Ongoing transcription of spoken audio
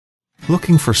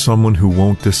Looking for someone who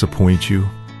won't disappoint you?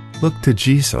 Look to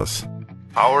Jesus.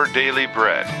 Our Daily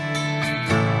Bread.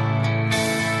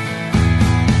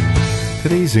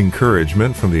 Today's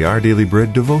encouragement from the Our Daily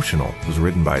Bread devotional was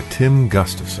written by Tim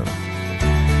Gustafson.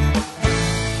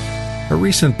 A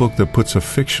recent book that puts a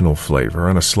fictional flavor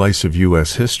on a slice of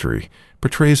U.S. history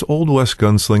portrays Old West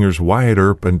gunslingers Wyatt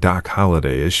Earp and Doc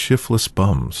Holliday as shiftless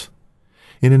bums.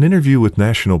 In an interview with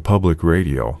National Public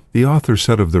Radio, the author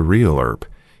said of the real Earp,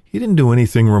 he didn't do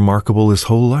anything remarkable his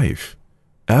whole life.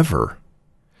 Ever.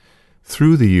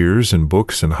 Through the years in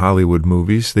books and Hollywood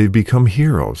movies, they've become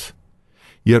heroes.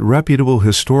 Yet reputable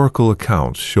historical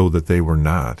accounts show that they were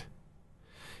not.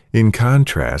 In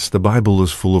contrast, the Bible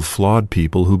is full of flawed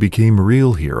people who became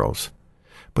real heroes.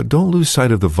 But don't lose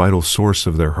sight of the vital source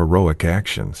of their heroic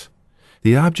actions.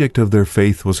 The object of their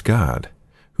faith was God,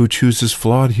 who chooses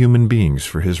flawed human beings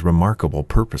for his remarkable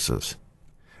purposes.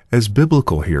 As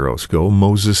biblical heroes go,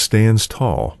 Moses stands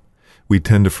tall. We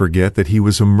tend to forget that he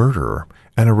was a murderer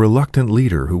and a reluctant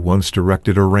leader who once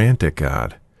directed a rant at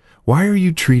God. "Why are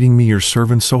you treating me, your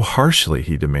servant, so harshly?"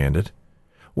 he demanded.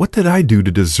 "What did I do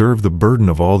to deserve the burden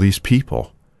of all these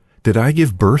people? Did I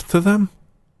give birth to them?"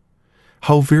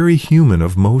 How very human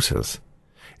of Moses.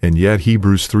 And yet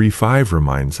Hebrews 3:5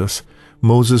 reminds us,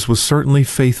 Moses was certainly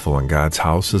faithful in God's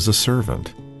house as a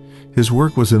servant. His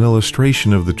work was an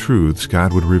illustration of the truths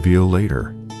God would reveal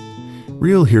later.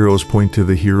 Real heroes point to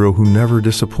the hero who never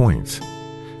disappoints.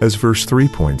 As verse 3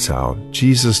 points out,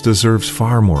 Jesus deserves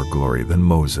far more glory than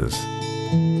Moses.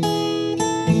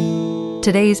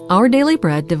 Today's Our Daily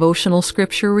Bread devotional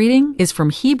scripture reading is from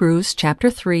Hebrews chapter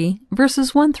 3,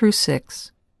 verses 1 through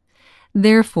 6.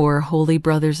 Therefore, holy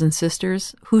brothers and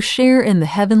sisters, who share in the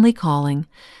heavenly calling,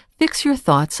 fix your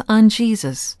thoughts on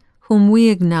Jesus, whom we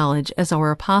acknowledge as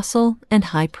our apostle and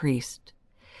high priest.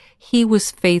 He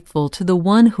was faithful to the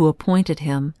one who appointed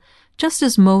him, just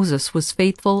as Moses was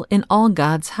faithful in all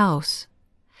God's house.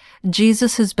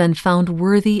 Jesus has been found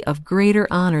worthy of greater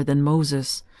honor than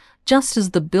Moses, just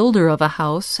as the builder of a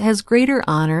house has greater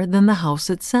honor than the house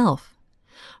itself.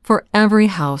 For every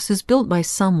house is built by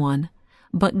someone,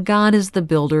 but God is the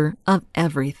builder of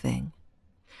everything.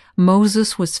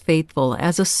 Moses was faithful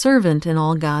as a servant in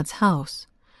all God's house,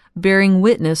 bearing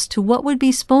witness to what would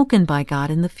be spoken by God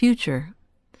in the future.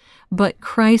 But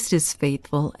Christ is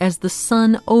faithful as the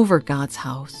Son over God's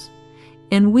house,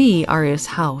 and we are his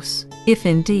house, if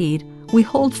indeed we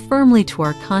hold firmly to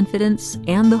our confidence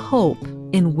and the hope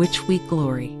in which we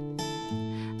glory.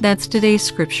 That's today's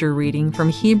scripture reading from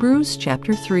Hebrews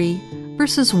chapter 3,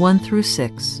 verses 1 through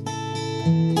 6.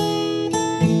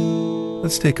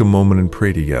 Let's take a moment and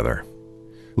pray together.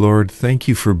 Lord, thank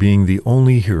you for being the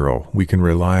only hero we can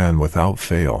rely on without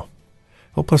fail.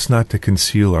 Help us not to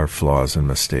conceal our flaws and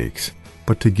mistakes,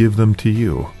 but to give them to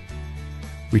you.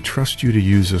 We trust you to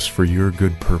use us for your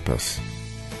good purpose.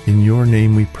 In your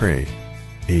name we pray.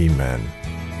 Amen.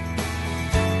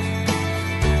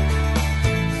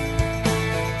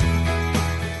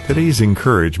 Today's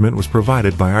encouragement was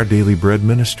provided by Our Daily Bread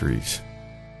Ministries.